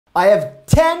I have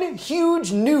 10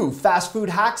 huge new fast food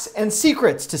hacks and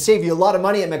secrets to save you a lot of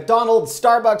money at McDonald's,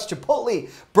 Starbucks, Chipotle,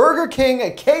 Burger King,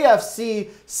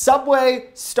 KFC, Subway,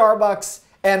 Starbucks,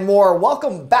 and more.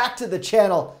 Welcome back to the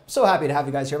channel. I'm so happy to have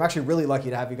you guys here. I'm actually really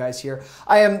lucky to have you guys here.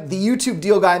 I am the YouTube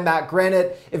deal guy, Matt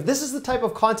Granite. If this is the type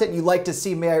of content you like to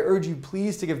see, may I urge you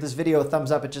please to give this video a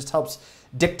thumbs up. It just helps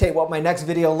dictate what my next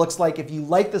video looks like. If you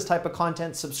like this type of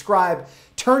content, subscribe,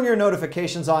 turn your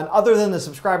notifications on. Other than the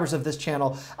subscribers of this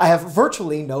channel, I have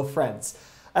virtually no friends.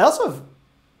 I also have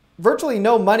virtually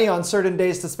no money on certain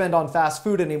days to spend on fast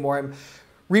food anymore. I'm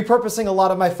repurposing a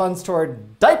lot of my funds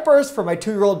toward diapers for my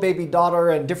 2-year-old baby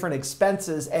daughter and different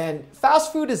expenses. And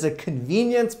fast food is a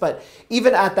convenience, but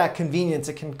even at that convenience,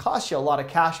 it can cost you a lot of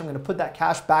cash. I'm gonna put that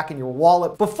cash back in your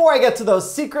wallet. Before I get to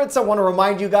those secrets, I wanna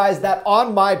remind you guys that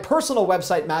on my personal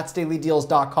website,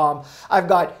 mattsdailydeals.com, I've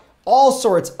got all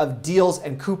sorts of deals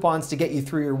and coupons to get you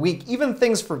through your week, even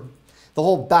things for the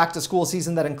whole back to school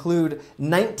season that include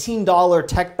 $19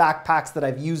 tech backpacks that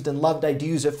I've used and loved. I do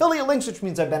use affiliate links, which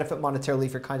means I benefit monetarily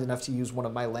if you're kind enough to use one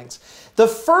of my links. The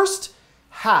first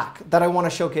hack that I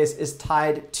want to showcase is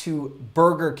tied to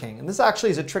Burger King. And this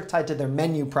actually is a trick tied to their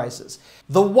menu prices.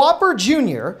 The Whopper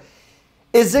Jr.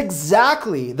 is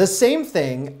exactly the same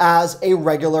thing as a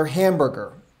regular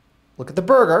hamburger. Look at the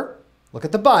burger, look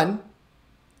at the bun,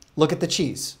 look at the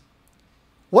cheese.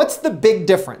 What's the big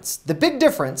difference? The big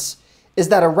difference is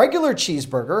that a regular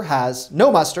cheeseburger has no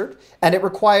mustard and it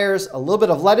requires a little bit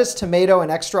of lettuce, tomato,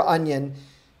 and extra onion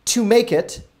to make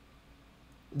it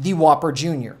the Whopper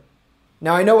Jr.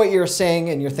 Now I know what you're saying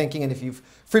and you're thinking, and if you've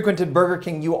frequented Burger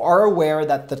King, you are aware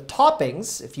that the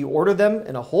toppings, if you order them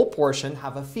in a whole portion,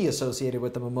 have a fee associated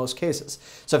with them in most cases.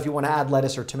 So if you want to add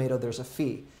lettuce or tomato, there's a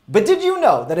fee. But did you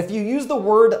know that if you use the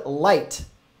word light,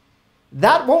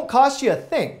 that won't cost you a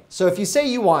thing? So if you say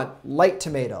you want light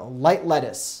tomato, light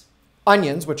lettuce,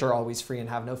 onions, which are always free and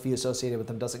have no fee associated with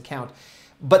them, doesn't count.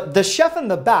 But the chef in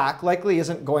the back likely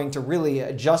isn't going to really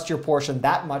adjust your portion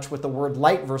that much with the word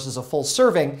light versus a full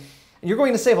serving. And you're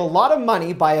going to save a lot of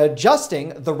money by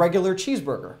adjusting the regular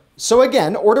cheeseburger. So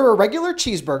again, order a regular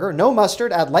cheeseburger, no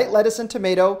mustard, add light lettuce and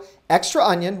tomato, extra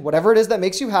onion, whatever it is that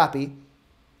makes you happy,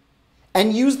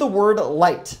 and use the word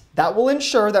light. That will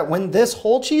ensure that when this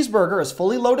whole cheeseburger is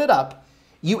fully loaded up,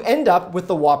 you end up with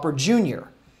the Whopper Jr.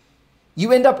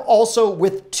 You end up also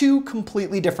with two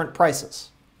completely different prices.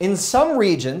 In some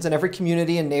regions, and every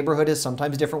community and neighborhood is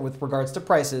sometimes different with regards to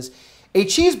prices, a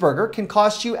cheeseburger can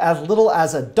cost you as little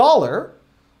as $1,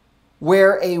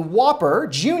 where a Whopper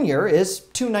Jr. is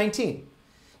 $2.19.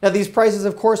 Now these prices,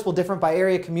 of course, will differ by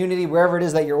area, community, wherever it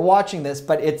is that you're watching this,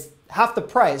 but it's half the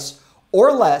price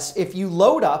or less if you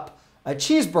load up a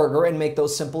cheeseburger and make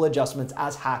those simple adjustments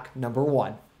as hack number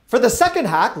 1. For the second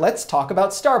hack, let's talk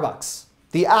about Starbucks.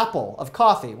 The apple of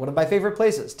coffee, one of my favorite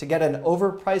places to get an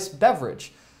overpriced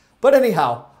beverage. But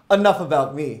anyhow, enough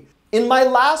about me. In my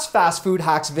last fast food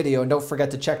hacks video, and don't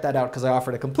forget to check that out because I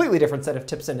offered a completely different set of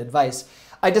tips and advice,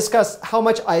 I discussed how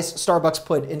much ice Starbucks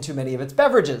put into many of its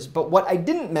beverages. But what I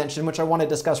didn't mention, which I want to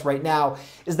discuss right now,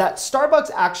 is that Starbucks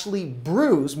actually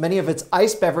brews many of its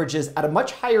iced beverages at a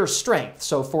much higher strength.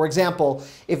 So for example,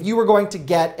 if you were going to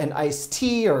get an iced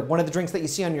tea or one of the drinks that you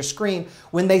see on your screen,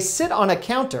 when they sit on a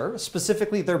counter,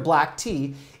 specifically their black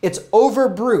tea, it's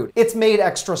overbrewed. It's made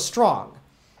extra strong.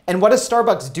 And what does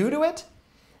Starbucks do to it?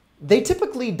 They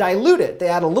typically dilute it. They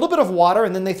add a little bit of water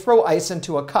and then they throw ice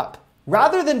into a cup.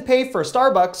 Rather than pay for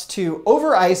Starbucks to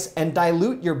over-ice and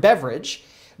dilute your beverage,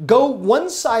 go one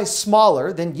size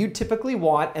smaller than you typically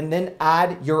want and then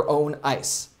add your own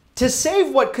ice. To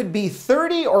save what could be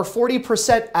 30 or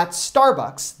 40% at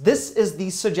Starbucks, this is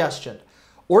the suggestion.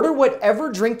 Order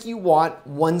whatever drink you want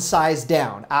one size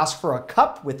down. Ask for a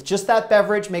cup with just that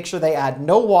beverage, make sure they add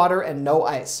no water and no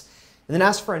ice. And then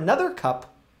ask for another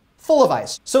cup full of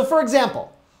ice. So for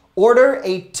example, order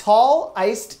a tall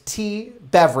iced tea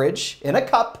beverage in a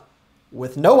cup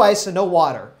with no ice and no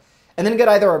water, and then get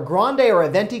either a grande or a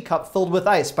venti cup filled with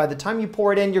ice. By the time you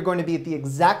pour it in, you're going to be at the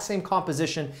exact same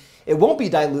composition. It won't be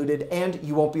diluted and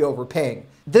you won't be overpaying.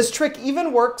 This trick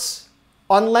even works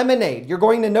on lemonade. You're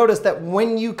going to notice that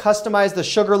when you customize the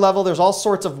sugar level, there's all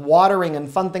sorts of watering and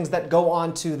fun things that go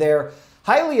on to their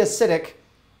highly acidic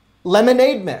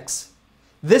lemonade mix.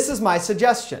 This is my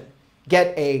suggestion.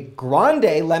 Get a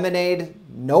grande lemonade,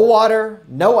 no water,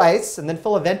 no ice, and then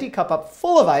fill a venti cup up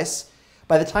full of ice.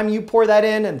 By the time you pour that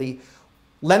in and the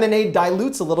lemonade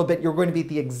dilutes a little bit, you're going to be at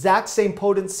the exact same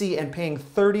potency and paying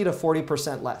 30 to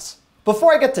 40% less.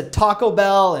 Before I get to Taco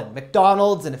Bell and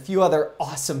McDonald's and a few other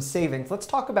awesome savings, let's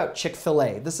talk about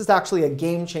Chick-fil-A. This is actually a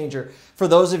game changer for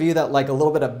those of you that like a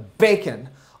little bit of bacon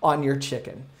on your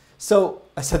chicken. So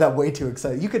I said that way too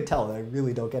excited. You could tell that I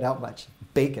really don't get out much.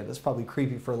 Bacon is probably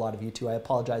creepy for a lot of you too. I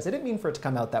apologize. I didn't mean for it to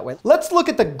come out that way. Let's look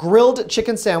at the grilled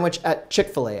chicken sandwich at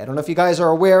Chick-fil-A. I don't know if you guys are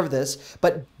aware of this,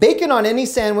 but bacon on any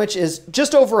sandwich is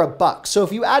just over $1. So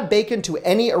if you add bacon to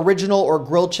any original or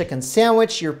grilled chicken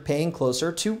sandwich, you're paying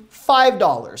closer to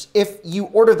 $5. If you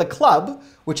order the club,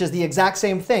 which is the exact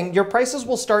same thing, your prices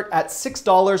will start at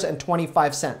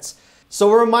 $6.25.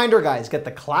 So a reminder, guys, get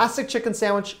the classic chicken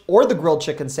sandwich or the grilled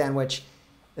chicken sandwich,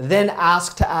 then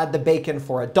ask to add the bacon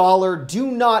for $1.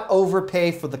 Do not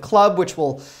overpay for the club, which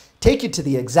will take you to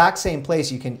the exact same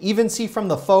place. You can even see from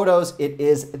the photos, it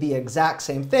is the exact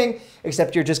same thing,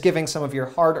 except you're just giving some of your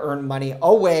hard-earned money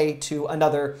away to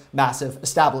another massive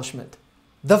establishment.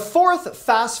 The fourth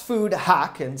fast food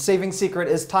hack and saving secret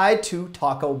is tied to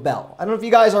Taco Bell. I don't know if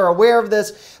you guys are aware of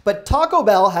this, but Taco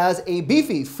Bell has a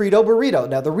beefy Frito burrito.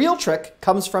 Now, the real trick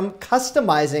comes from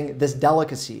customizing this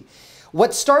delicacy.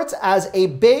 What starts as a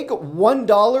big $1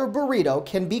 burrito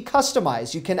can be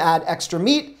customized. You can add extra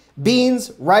meat,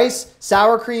 beans, rice,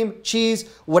 sour cream, cheese,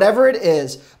 whatever it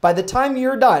is. By the time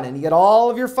you're done and you get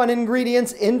all of your fun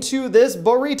ingredients into this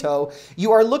burrito,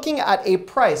 you are looking at a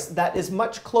price that is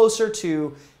much closer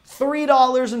to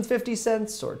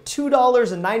 $3.50 or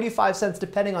 $2.95,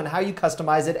 depending on how you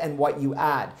customize it and what you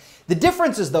add. The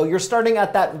difference is, though, you're starting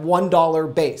at that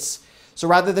 $1 base. So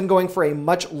rather than going for a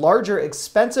much larger,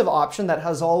 expensive option that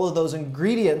has all of those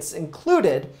ingredients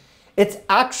included, it's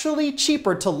actually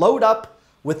cheaper to load up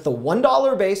with the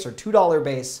 $1 base or $2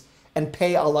 base and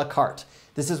pay a la carte.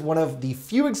 This is one of the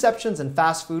few exceptions in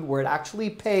fast food where it actually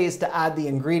pays to add the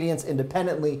ingredients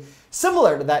independently,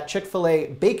 similar to that Chick-fil-A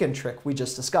bacon trick we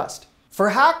just discussed. For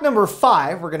hack number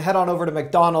 5, we're gonna head on over to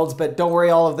McDonald's, but don't worry,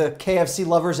 all of the KFC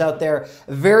lovers out there,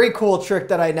 a very cool trick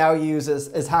that I now use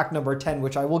is hack number 10,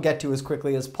 which I will get to as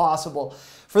quickly as possible.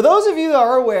 For those of you that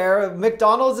are aware,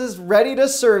 McDonald's is ready to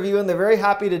serve you, and they're very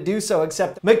happy to do so,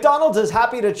 except McDonald's is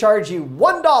happy to charge you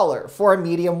 $1 for a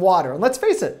medium water. And let's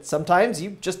face it, sometimes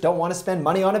you just don't want to spend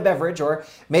money on a beverage, or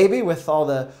maybe with all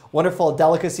the wonderful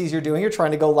delicacies you're doing, you're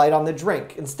trying to go light on the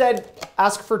drink. Instead,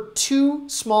 ask for 2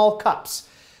 small cups.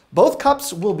 Both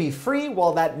cups will be free,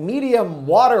 while that medium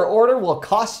water order will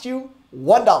cost you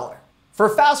 $1. For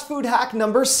fast food hack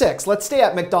number 6, let's stay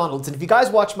at McDonald's. And if you guys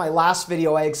watched my last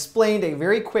video, I explained a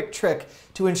very quick trick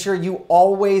to ensure you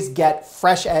always get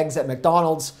fresh eggs at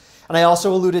McDonald's. And I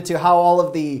also alluded to how all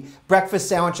of the breakfast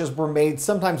sandwiches were made,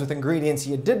 sometimes with ingredients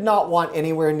you did not want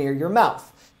anywhere near your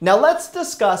mouth. Now let's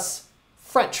discuss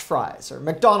French fries, or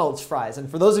McDonald's fries.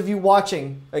 And for those of you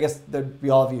watching, I guess there'd be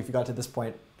all of you if you got to this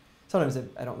point. Sometimes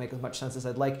I don't make as much sense as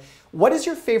I'd like. What is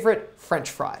your favorite French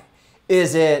fry?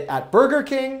 Is it at Burger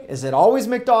King? Is it always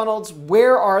McDonald's?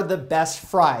 Where are the best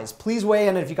fries? Please weigh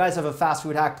in, and if you guys have a fast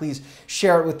food hack, please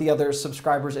share it with the other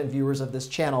subscribers and viewers of this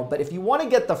channel. But if you want to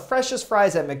get the freshest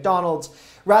fries at McDonald's,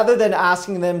 rather than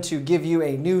asking them to give you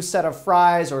a new set of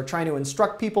fries or trying to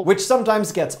instruct people, which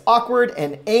sometimes gets awkward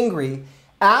and angry,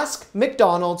 ask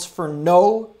McDonald's for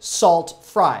no salt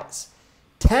fries.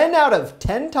 10 out of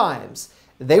 10 times,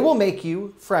 they will make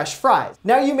you fresh fries.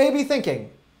 Now you may be thinking,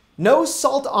 no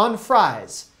salt on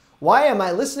fries. Why am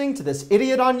I listening to this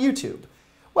idiot on YouTube?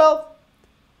 Well,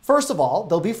 first of all,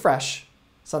 they'll be fresh.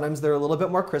 Sometimes they're a little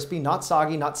bit more crispy, not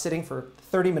soggy, not sitting for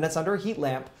 30 minutes under a heat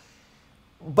lamp.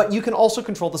 But you can also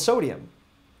control the sodium.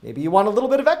 Maybe you want a little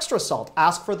bit of extra salt.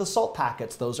 Ask for the salt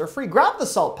packets. Those are free. Grab the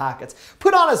salt packets.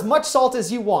 Put on as much salt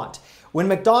as you want. When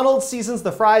McDonald's seasons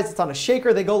the fries, it's on a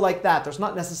shaker. They go like that. There's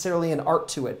not necessarily an art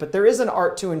to it, but there is an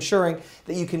art to ensuring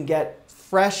that you can get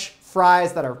fresh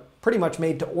fries that are pretty much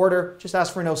made to order. Just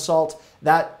ask for no salt.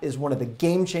 That is one of the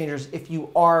game changers if you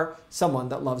are someone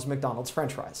that loves McDonald's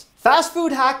French fries. Fast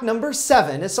food hack number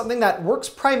 7 is something that works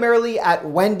primarily at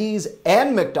Wendy's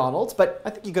and McDonald's, but I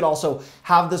think you could also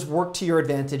have this work to your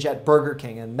advantage at Burger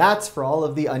King, and that's for all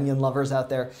of the onion lovers out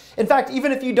there. In fact,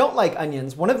 even if you don't like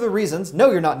onions, one of the reasons, no,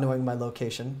 you're not knowing my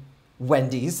location,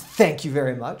 Wendy's, thank you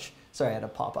very much. Sorry, I had a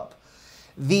pop-up.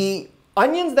 The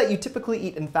onions that you typically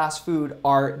eat in fast food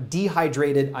are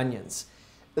dehydrated onions.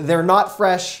 They're not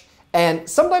fresh, and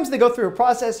sometimes they go through a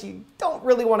process you don't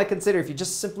really want to consider if you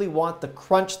just simply want the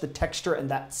crunch, the texture, and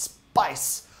that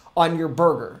spice on your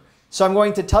burger. So I'm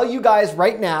going to tell you guys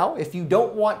right now, if you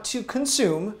don't want to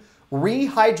consume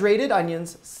rehydrated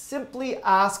onions, simply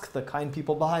ask the kind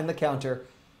people behind the counter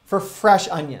for fresh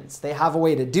onions. They have a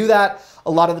way to do that.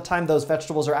 A lot of the time, those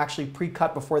vegetables are actually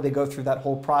pre-cut before they go through that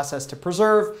whole process to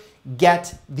preserve.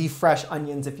 Get the fresh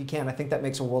onions if you can. I think that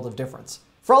makes a world of difference.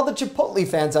 For all the Chipotle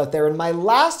fans out there, in my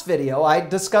last video, I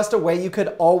discussed a way you could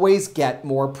always get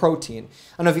more protein.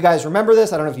 I don't know if you guys remember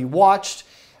this. I don't know if you watched.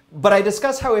 But I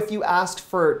discuss how if you asked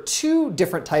for 2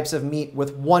 different types of meat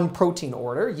with 1 protein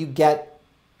order, you get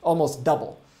almost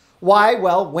double. Why?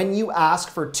 Well, when you ask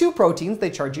for 2 proteins, they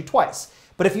charge you twice.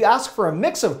 But if you ask for a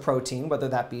mix of protein, whether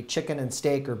that be chicken and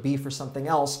steak or beef or something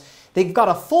else, they've got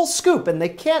a full scoop and they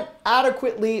can't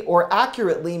adequately or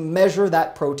accurately measure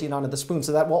that protein onto the spoon.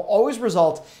 So that will always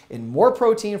result in more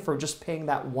protein for just paying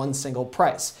that 1 single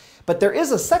price. But there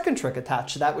is a second trick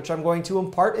attached to that, which I'm going to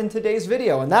impart in today's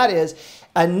video, and that is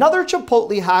another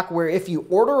Chipotle hack where if you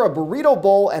order a burrito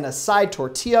bowl and a side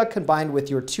tortilla combined with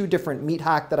your 2 different meat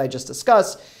hack that I just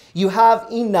discussed, you have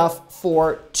enough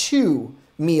for 2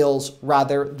 meals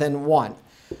rather than 1.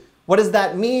 What does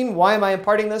that mean? Why am I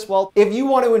imparting this? Well, if you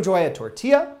want to enjoy a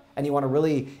tortilla and you want to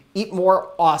really eat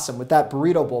more, awesome with that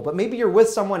burrito bowl, but maybe you're with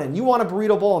someone and you want a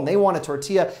burrito bowl and they want a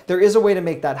tortilla, there is a way to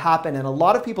make that happen. And a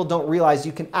lot of people don't realize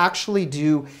you can actually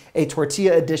do a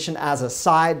tortilla addition as a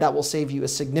side that will save you a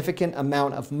significant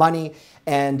amount of money.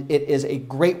 And it is a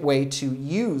great way to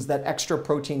use that extra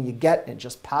protein you get and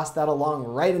just pass that along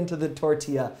right into the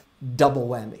tortilla. Double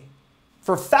whammy.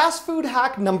 For fast food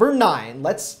hack number 9,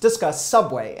 let's discuss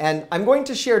Subway. And I'm going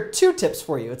to share 2 tips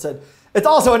for you. It's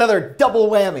also another double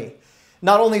whammy.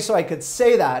 Not only so I could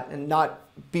say that and not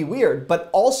be weird,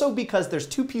 but also because there's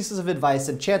 2 pieces of advice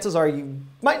and chances are you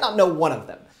might not know one of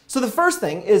them. So the first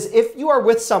thing is if you are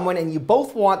with someone and you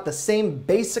both want the same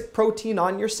basic protein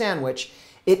on your sandwich,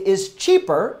 it is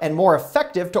cheaper and more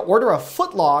effective to order a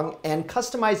foot-long and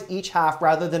customize each half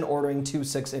rather than ordering 2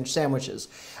 6-inch sandwiches.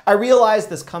 I realize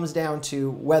this comes down to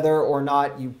whether or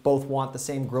not you both want the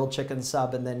same grilled chicken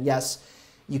sub, and then yes,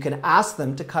 you can ask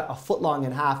them to cut a foot-long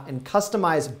in half and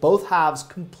customize both halves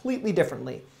completely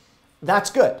differently. That's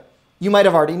good. You might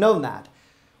have already known that.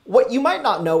 What you might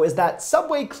not know is that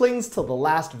Subway clings to the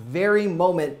last very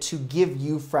moment to give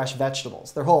you fresh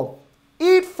vegetables. Their whole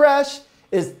eat fresh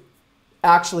is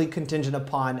actually contingent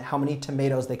upon how many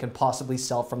tomatoes they can possibly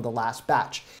sell from the last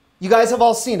batch. You guys have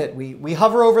all seen it. We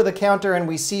hover over the counter and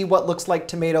we see what looks like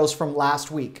tomatoes from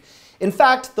last week. In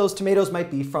fact, those tomatoes might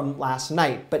be from last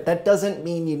night, but that doesn't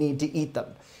mean you need to eat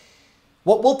them.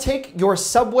 What will take your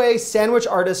Subway sandwich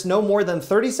artist no more than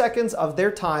 30 seconds of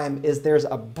their time is there's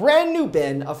a brand new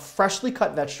bin of freshly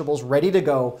cut vegetables ready to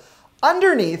go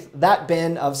underneath that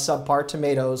bin of subpar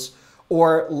tomatoes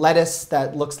or lettuce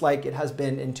that looks like it has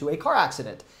been into a car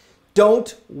accident.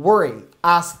 Don't worry,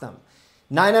 ask them.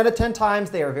 9 out of 10 times,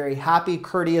 they are very happy,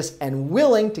 courteous, and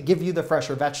willing to give you the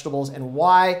fresher vegetables. And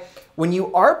why, when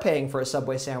you are paying for a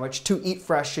Subway sandwich, to eat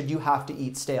fresh should you have to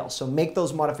eat stale? So make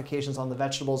those modifications on the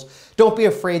vegetables. Don't be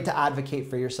afraid to advocate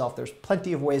for yourself. There's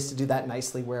plenty of ways to do that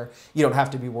nicely where you don't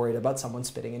have to be worried about someone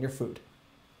spitting in your food.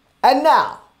 And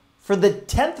now, for the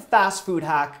 10th fast food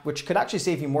hack, which could actually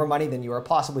save you more money than you are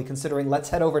possibly considering, let's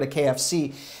head over to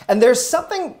KFC. And there's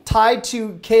something tied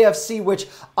to KFC which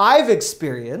I've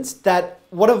experienced that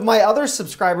one of my other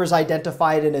subscribers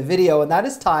identified in a video, and that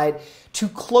is tied to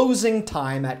closing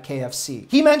time at KFC.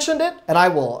 He mentioned it, and I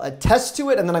will attest to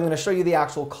it, and then I'm going to show you the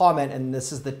actual comment, and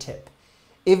this is the tip.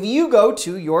 If you go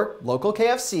to your local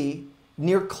KFC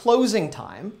near closing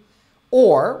time,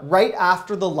 or right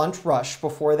after the lunch rush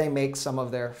before they make some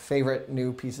of their favorite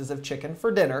new pieces of chicken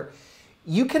for dinner,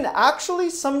 you can actually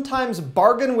sometimes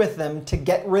bargain with them to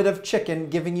get rid of chicken,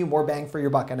 giving you more bang for your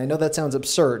buck. And I know that sounds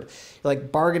absurd,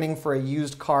 like bargaining for a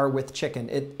used car with chicken.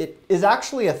 It is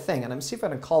actually a thing, and I'm see if I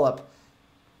can call up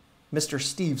Mr.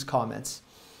 Steve's comments.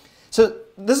 So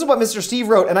this is what Mr. Steve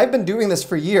wrote, and I've been doing this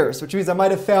for years, which means I might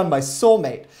have found my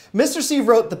soulmate. Mr. Steve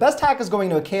wrote, the best hack is going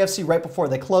to a KFC right before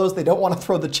they close. They don't want to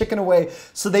throw the chicken away,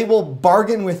 so they will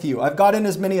bargain with you. I've gotten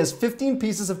as many as 15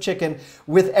 pieces of chicken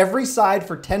with every side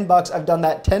for 10 bucks. I've done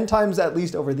that 10 times at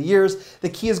least over the years. The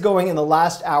key is going in the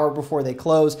last hour before they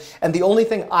close. And the only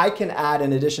thing I can add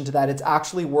in addition to that, it's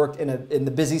actually worked in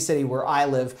the busy city where I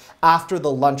live after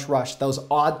the lunch rush, those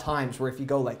odd times where if you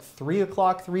go like 3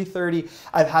 o'clock, 3:30,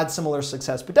 I've had similar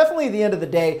success. But definitely at the end of the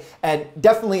day, and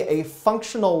definitely a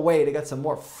functional way to get some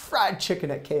more fried chicken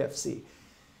at KFC.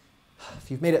 If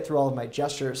you've made it through all of my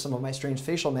gestures, some of my strange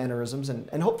facial mannerisms,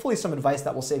 and hopefully some advice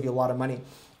that will save you a lot of money.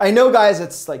 I know, guys,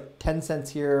 it's like 10 cents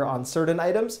here on certain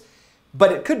items,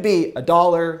 but it could be $1,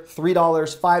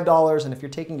 $3, $5, and if you're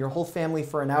taking your whole family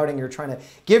for an outing, you're trying to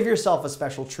give yourself a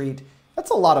special treat, that's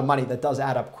a lot of money that does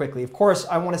add up quickly. Of course,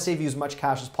 I want to save you as much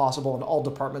cash as possible in all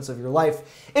departments of your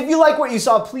life. If you like what you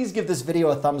saw, please give this video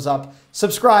a thumbs up.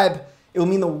 Subscribe. It will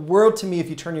mean the world to me if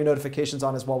you turn your notifications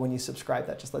on as well when you subscribe.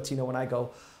 That just lets you know when I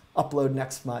go upload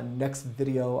next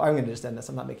video. I'm going to just end this.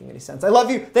 I'm not making any sense. I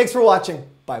love you. Thanks for watching.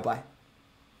 Bye-bye.